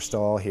try, we're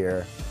still all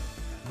here.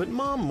 But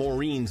Mom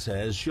Maureen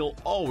says she'll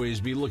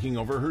always be looking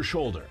over her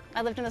shoulder.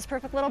 I lived in this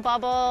perfect little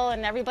bubble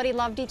and everybody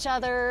loved each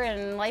other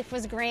and life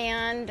was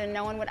grand and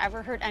no one would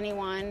ever hurt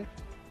anyone.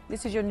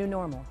 This is your new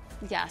normal.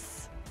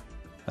 Yes.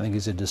 I think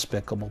he's a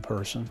despicable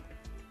person.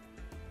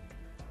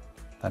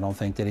 I don't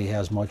think that he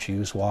has much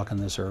use walking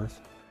this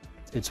earth.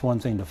 It's one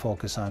thing to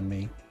focus on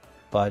me,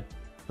 but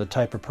the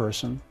type of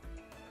person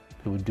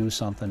who would do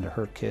something to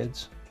hurt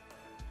kids,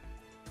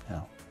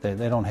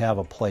 they don't have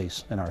a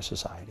place in our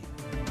society.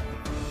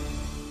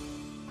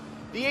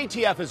 The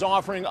ATF is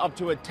offering up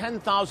to a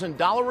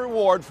 $10,000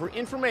 reward for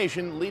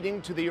information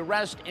leading to the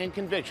arrest and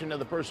conviction of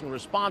the person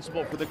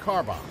responsible for the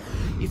car bomb.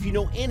 If you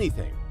know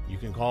anything, you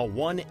can call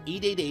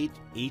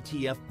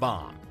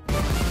 1-888-ATF-BOMB.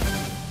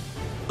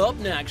 Up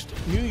next,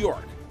 New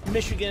York,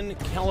 Michigan,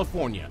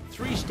 California.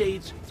 3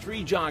 states,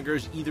 3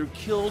 joggers either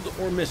killed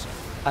or missing.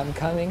 I'm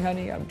coming,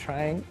 honey. I'm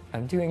trying.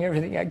 I'm doing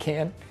everything I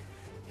can.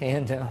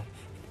 And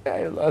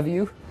I love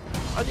you.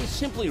 Are they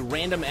simply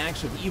random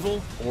acts of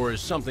evil, or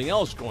is something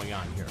else going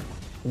on here?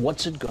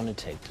 What's it going to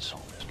take to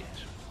solve this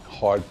case?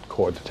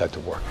 Hardcore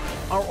detective work.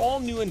 Our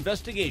all-new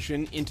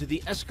investigation into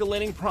the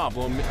escalating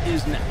problem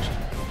is next.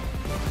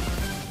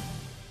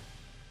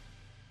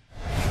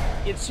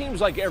 It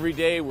seems like every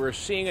day we're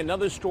seeing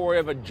another story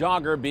of a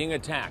jogger being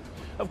attacked.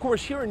 Of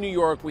course, here in New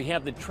York, we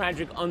have the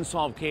tragic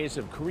unsolved case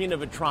of Karina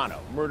Vetrano,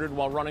 murdered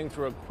while running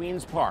through a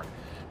Queens park.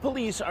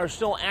 Police are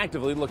still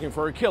actively looking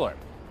for a killer.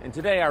 And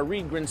today, our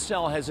Reed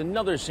Grinsell has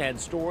another sad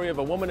story of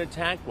a woman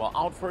attacked while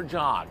out for a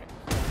jog.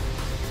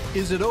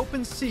 Is it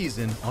open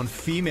season on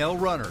female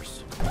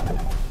runners?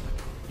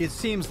 It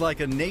seems like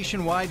a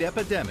nationwide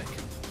epidemic.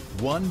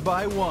 One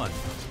by one,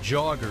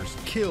 joggers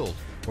killed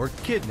or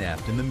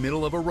kidnapped in the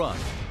middle of a run.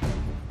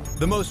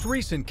 The most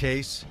recent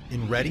case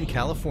in Redding,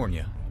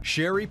 California.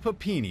 Sherry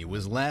Papini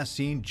was last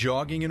seen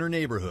jogging in her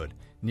neighborhood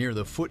near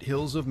the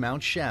foothills of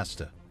Mount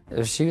Shasta.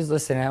 If she was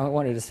listening, I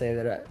wanted to say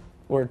that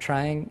we're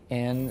trying,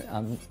 and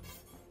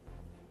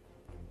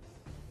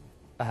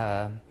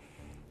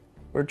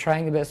we're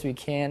trying the best we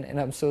can, and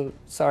I'm so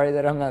sorry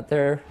that I'm not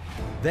there.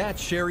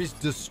 That's Sherry's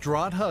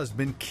distraught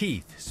husband,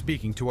 Keith,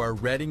 speaking to our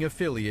Redding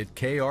affiliate,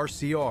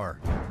 KRCR.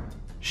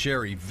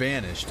 Sherry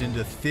vanished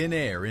into thin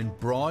air in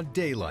broad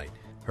daylight.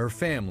 Her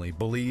family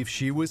believes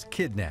she was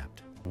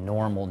kidnapped.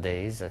 Normal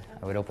days,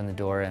 I would open the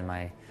door and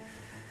my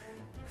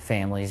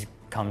family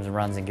comes and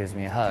runs and gives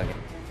me a hug.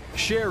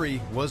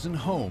 Sherry wasn't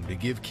home to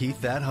give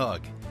Keith that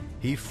hug.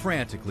 He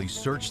frantically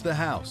searched the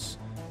house.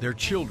 Their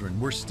children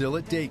were still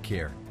at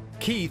daycare.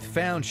 Keith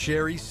found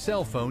Sherry's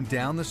cell phone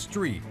down the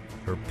street.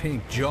 Her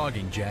pink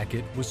jogging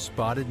jacket was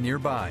spotted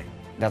nearby.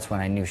 That's when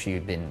I knew she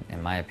had been,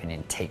 in my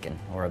opinion, taken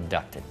or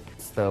abducted.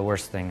 It's the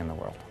worst thing in the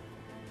world.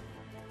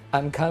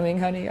 I'm coming,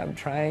 honey. I'm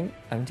trying.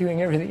 I'm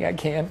doing everything I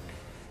can.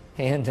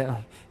 And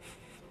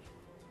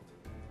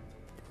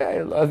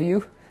I love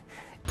you.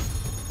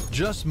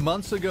 Just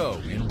months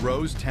ago in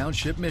Rose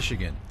Township,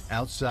 Michigan,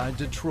 outside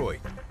Detroit,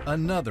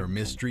 another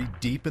mystery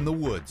deep in the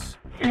woods.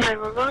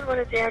 911, what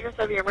is the address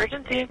of your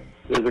emergency?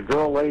 There's a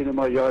girl laying in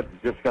my yard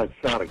that just got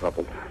shot a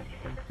couple times.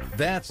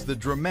 That's the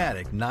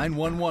dramatic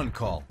 911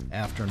 call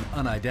after an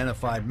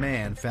unidentified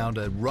man found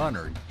a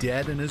runner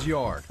dead in his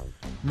yard,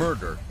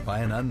 murdered by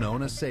an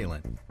unknown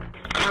assailant.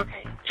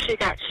 Okay, she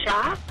got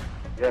shot?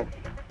 Yes.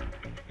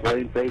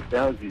 Laying face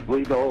down, she's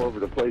bleeding all over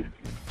the place.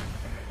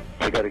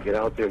 I got to get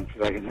out there and see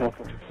if I can help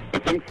her. I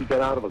think she got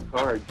out of a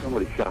car and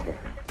somebody shot her.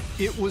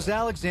 It was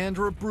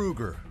Alexandra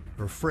Bruger.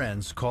 Her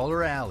friends call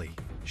her Allie.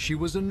 She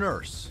was a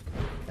nurse.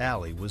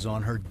 Allie was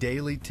on her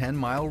daily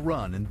 10-mile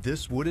run in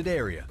this wooded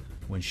area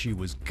when she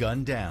was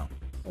gunned down.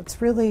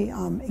 It's really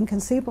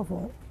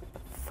inconceivable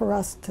for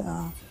us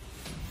to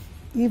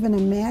even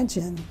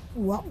imagine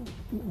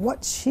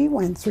what she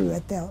went through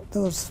at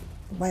those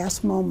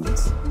last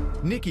moments.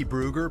 Nikki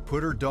Bruger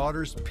put her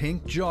daughter's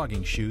pink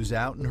jogging shoes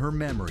out in her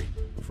memory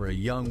for a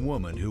young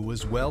woman who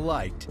was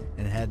well-liked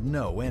and had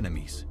no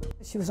enemies.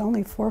 She was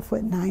only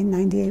 4'9",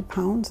 98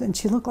 pounds, and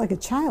she looked like a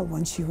child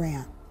when she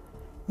ran.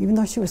 Even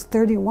though she was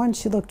 31,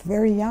 she looked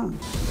very young.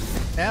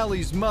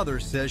 Allie's mother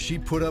says she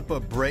put up a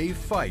brave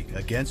fight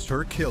against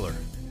her killer.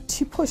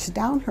 She pushed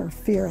down her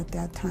fear at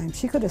that time.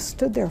 She could have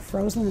stood there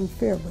frozen in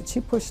fear, but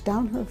she pushed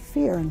down her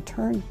fear and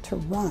turned to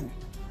run.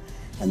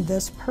 And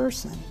this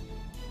person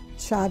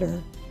shot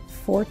her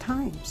 4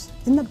 times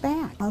in the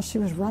back while she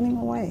was running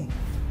away.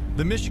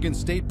 The Michigan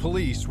State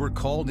Police were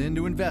called in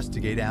to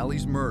investigate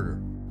Allie's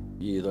murder.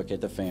 You look at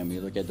the family,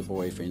 you look at the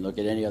boyfriend, you look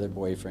at any other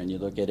boyfriend, you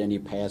look at any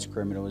past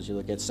criminals, you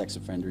look at sex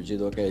offenders, you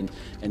look at,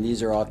 and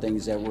these are all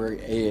things that we're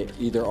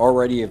either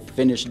already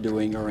finished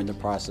doing or in the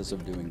process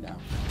of doing now.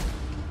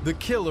 The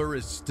killer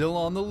is still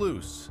on the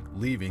loose,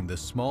 leaving the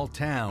small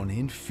town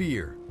in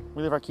fear.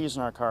 We leave our keys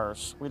in our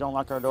cars. We don't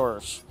lock our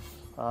doors.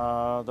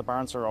 The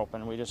barns are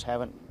open. We just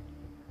haven't,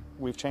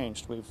 we've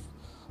changed. We've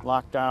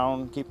locked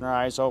down, keeping our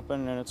eyes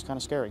open, and it's kind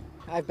of scary.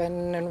 I've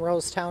been in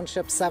Rose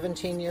Township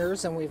 17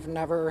 years, and we've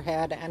never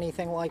had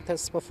anything like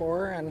this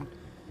before, and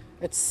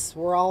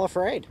we're all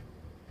afraid.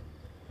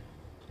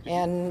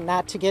 And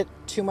not to get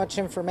too much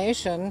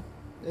information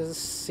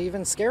is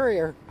even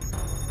scarier.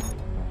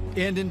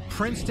 And in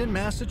Princeton,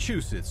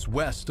 Massachusetts,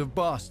 west of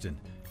Boston,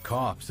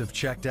 cops have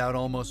checked out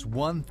almost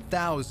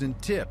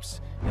 1,000 tips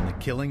in the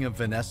killing of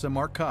Vanessa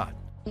Marcotte.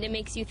 It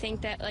makes you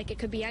think that, like, it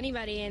could be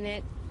anybody,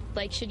 and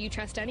should you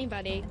trust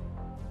anybody?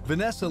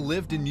 Vanessa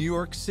lived in New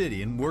York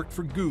City and worked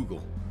for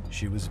Google.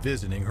 She was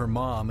visiting her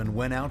mom and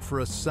went out for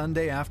a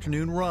Sunday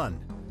afternoon run.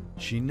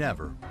 She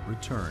never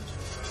returned.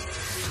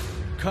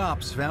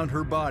 Cops found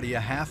her body a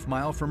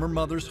half-mile from her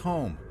mother's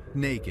home,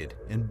 naked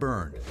and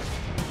burned.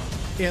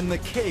 In the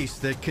case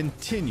that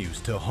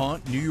continues to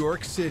haunt New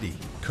York City,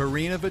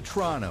 Karina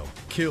Vetrano,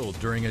 killed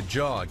during a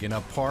jog in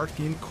a park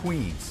in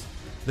Queens.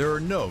 There are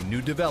no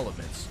new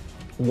developments.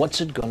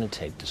 What's it going to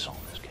take to solve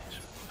this case?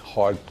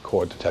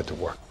 Hardcore detective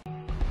work.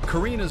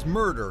 Karina's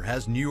murder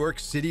has New York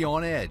City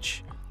on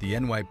edge. The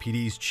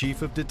NYPD's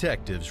chief of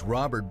detectives,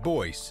 Robert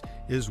Boyce,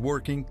 is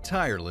working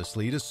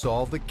tirelessly to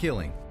solve the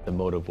killing. The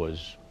motive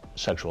was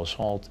sexual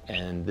assault,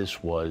 and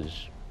this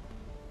was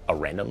a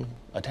random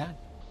attack.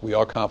 We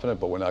are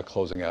confident, but we're not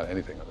closing out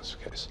anything on this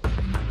case.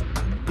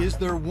 Is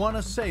there one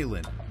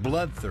assailant,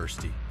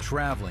 bloodthirsty,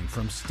 traveling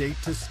from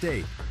state to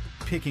state,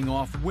 picking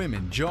off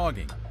women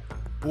jogging?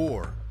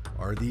 Or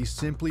are these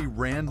simply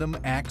random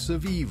acts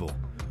of evil?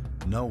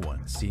 No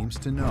one seems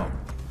to know.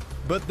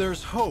 But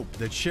there's hope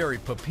that Sherry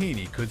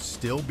Papini could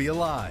still be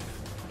alive.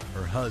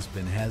 Her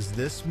husband has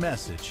this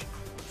message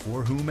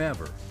for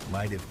whomever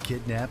might have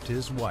kidnapped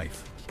his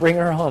wife. Bring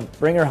her home.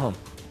 Bring her home.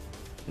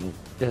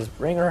 Just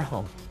bring her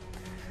home.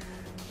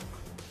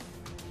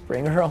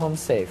 Bring her home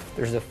safe.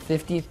 There's a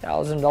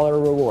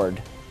 $50,000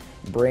 reward.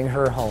 Bring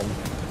her home.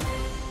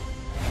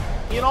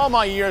 In all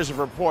my years of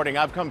reporting,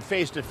 I've come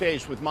face to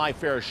face with my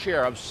fair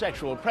share of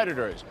sexual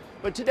predators.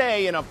 But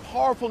today, in a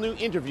powerful new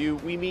interview,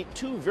 we meet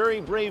 2 very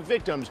brave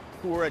victims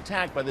who were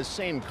attacked by the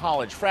same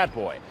college frat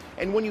boy.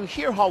 And when you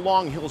hear how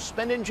long he'll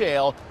spend in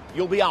jail,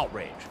 you'll be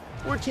outraged.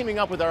 We're teaming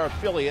up with our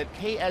affiliate,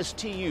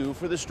 KSTU,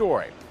 for the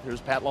story.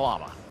 Here's Pat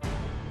Lalama.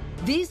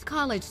 These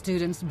college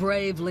students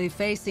bravely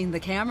facing the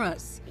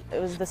cameras. It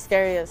was the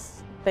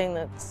scariest thing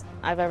that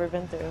I've ever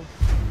been through.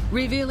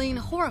 Revealing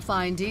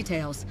horrifying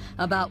details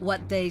about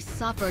what they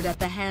suffered at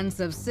the hands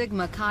of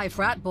Sigma Chi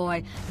frat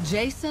boy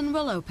Jason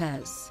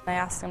Lopez. I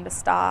asked him to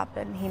stop,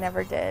 and he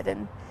never did.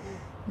 And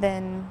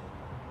then,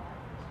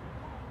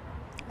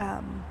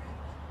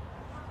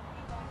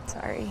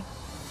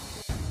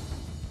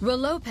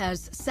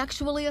 Lopez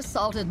sexually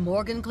assaulted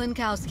Morgan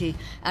Klinkowski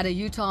at a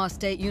Utah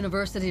State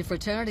University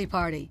fraternity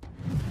party.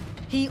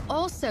 He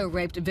also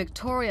raped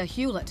Victoria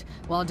Hewlett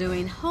while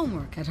doing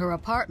homework at her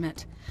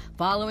apartment.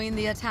 Following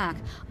the attack,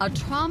 a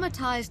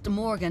traumatized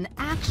Morgan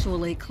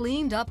actually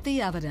cleaned up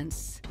the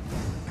evidence.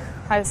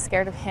 I was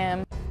scared of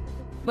him.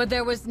 But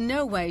there was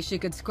no way she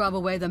could scrub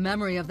away the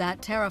memory of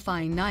that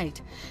terrifying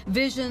night.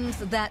 Visions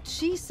that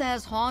she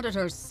says haunted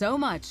her so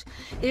much,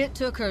 it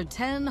took her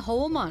 10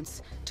 whole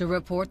months to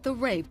report the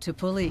rape to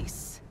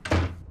police.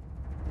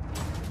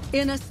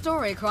 In a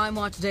story Crime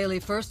Watch Daily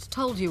first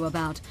told you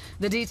about,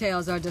 the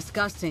details are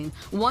disgusting.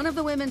 One of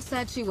the women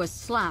said she was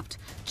slapped,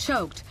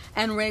 choked,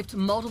 and raped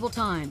multiple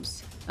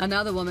times.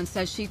 Another woman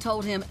says she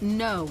told him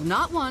no,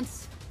 not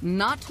once,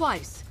 not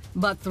twice,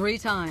 but 3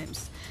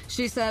 times.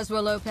 She says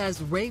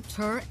Lopez raped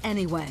her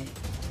anyway.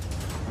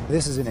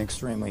 This is an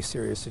extremely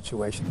serious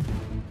situation.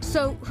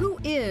 So who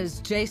is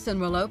Jason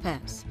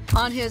Lopez?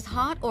 On his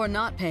Hot or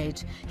Not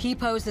page, he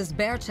poses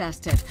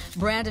bare-chested,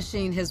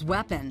 brandishing his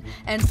weapon,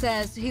 and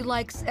says he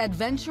likes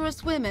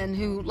adventurous women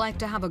who like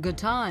to have a good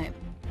time.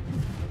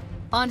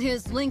 On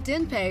his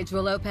LinkedIn page,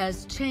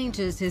 Lopez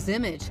changes his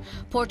image,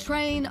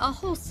 portraying a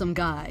wholesome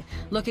guy,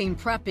 looking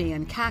preppy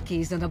in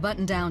khakis and a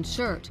button-down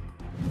shirt.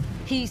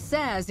 He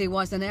says he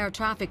was an air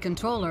traffic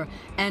controller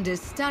and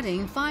is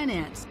studying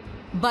finance.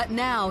 But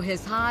now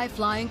his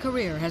high-flying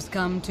career has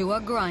come to a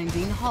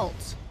grinding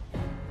halt.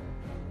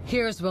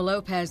 Here's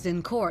Lopez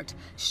in court,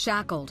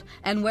 shackled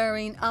and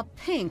wearing a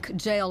pink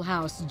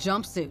jailhouse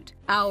jumpsuit.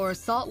 Our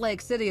Salt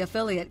Lake City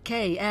affiliate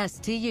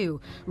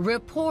KSTU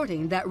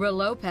reporting that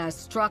Lopez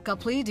struck a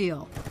plea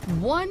deal,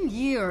 1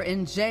 year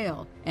in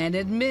jail, and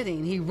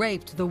admitting he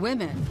raped the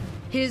women.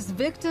 His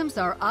victims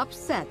are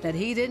upset that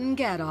he didn't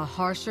get a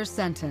harsher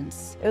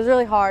sentence. It was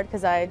really hard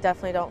because I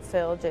definitely don't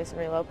feel Jason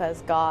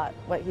Lopez got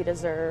what he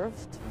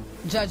deserved.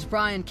 Judge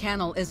Brian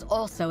Cannell is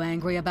also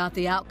angry about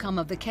the outcome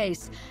of the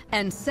case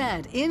and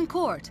said in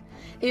court,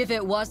 if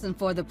it wasn't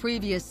for the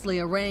previously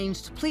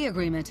arranged plea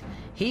agreement,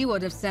 he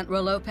would have sent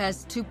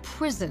Lopez to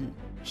prison.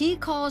 He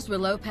calls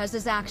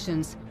Lopez's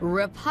actions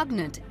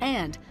repugnant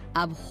and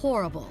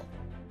abhorrible.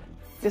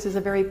 This is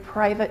a very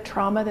private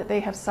trauma that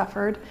they have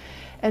suffered,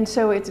 and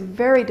so it's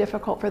very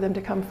difficult for them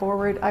to come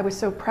forward. I was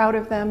so proud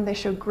of them. They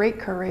showed great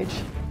courage.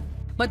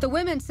 But the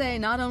women say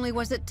not only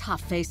was it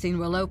tough facing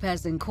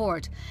Lopez in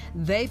court,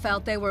 they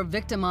felt they were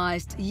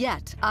victimized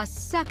yet a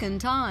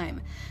second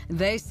time.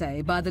 They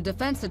say by the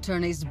defense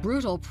attorney's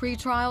brutal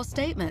pretrial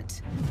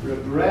statement.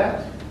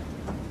 Regret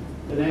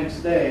the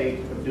next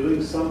day of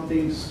doing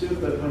something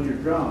stupid when you're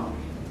drunk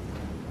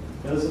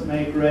doesn't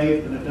make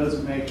rape, and it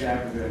doesn't make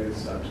aggravated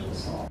sexual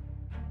assault.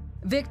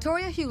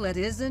 Victoria Hewlett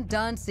isn't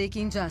done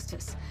seeking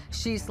justice.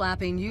 She's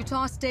slapping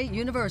Utah State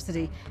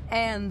University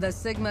and the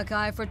Sigma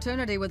Chi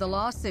fraternity with a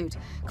lawsuit,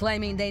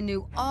 claiming they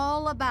knew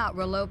all about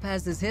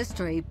Lopez's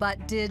history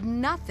but did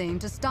nothing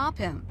to stop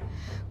him.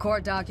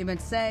 Court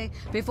documents say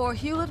before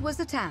Hewlett was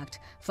attacked,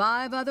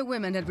 5 other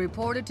women had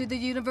reported to the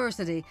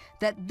university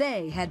that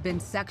they had been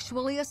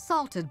sexually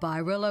assaulted by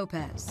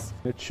Lopez.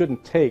 It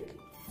shouldn't take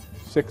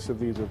 6 of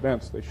these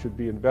events. They should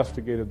be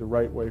investigated the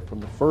right way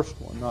from the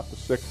first one, not the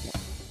 6th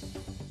one.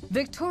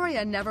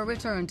 Victoria never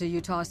returned to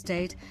Utah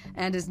State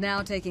and is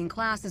now taking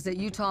classes at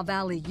Utah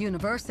Valley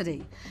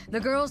University. The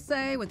girls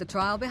say with the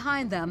trial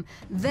behind them,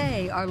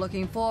 they are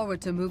looking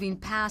forward to moving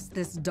past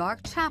this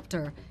dark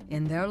chapter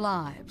in their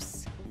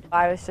lives.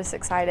 I was just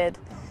excited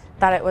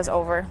that it was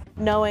over,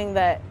 knowing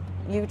that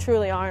you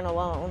truly aren't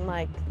alone.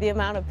 Like the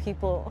amount of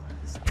people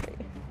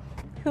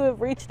who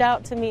have reached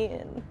out to me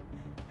and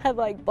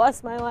have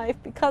blessed my life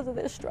because of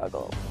this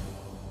struggle.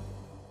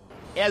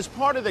 As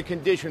part of the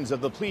conditions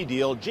of the plea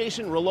deal,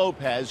 Jason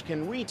Lopez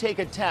can retake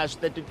a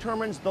test that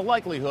determines the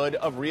likelihood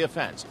of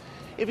reoffense.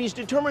 If he's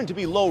determined to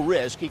be low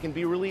risk, he can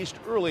be released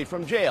early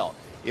from jail.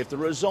 If the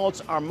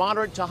results are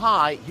moderate to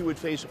high, he would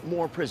face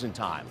more prison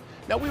time.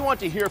 Now, we want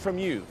to hear from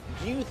you.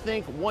 Do you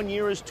think 1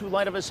 year is too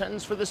light of a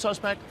sentence for the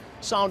suspect?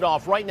 Sound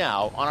off right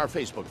now on our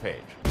Facebook page.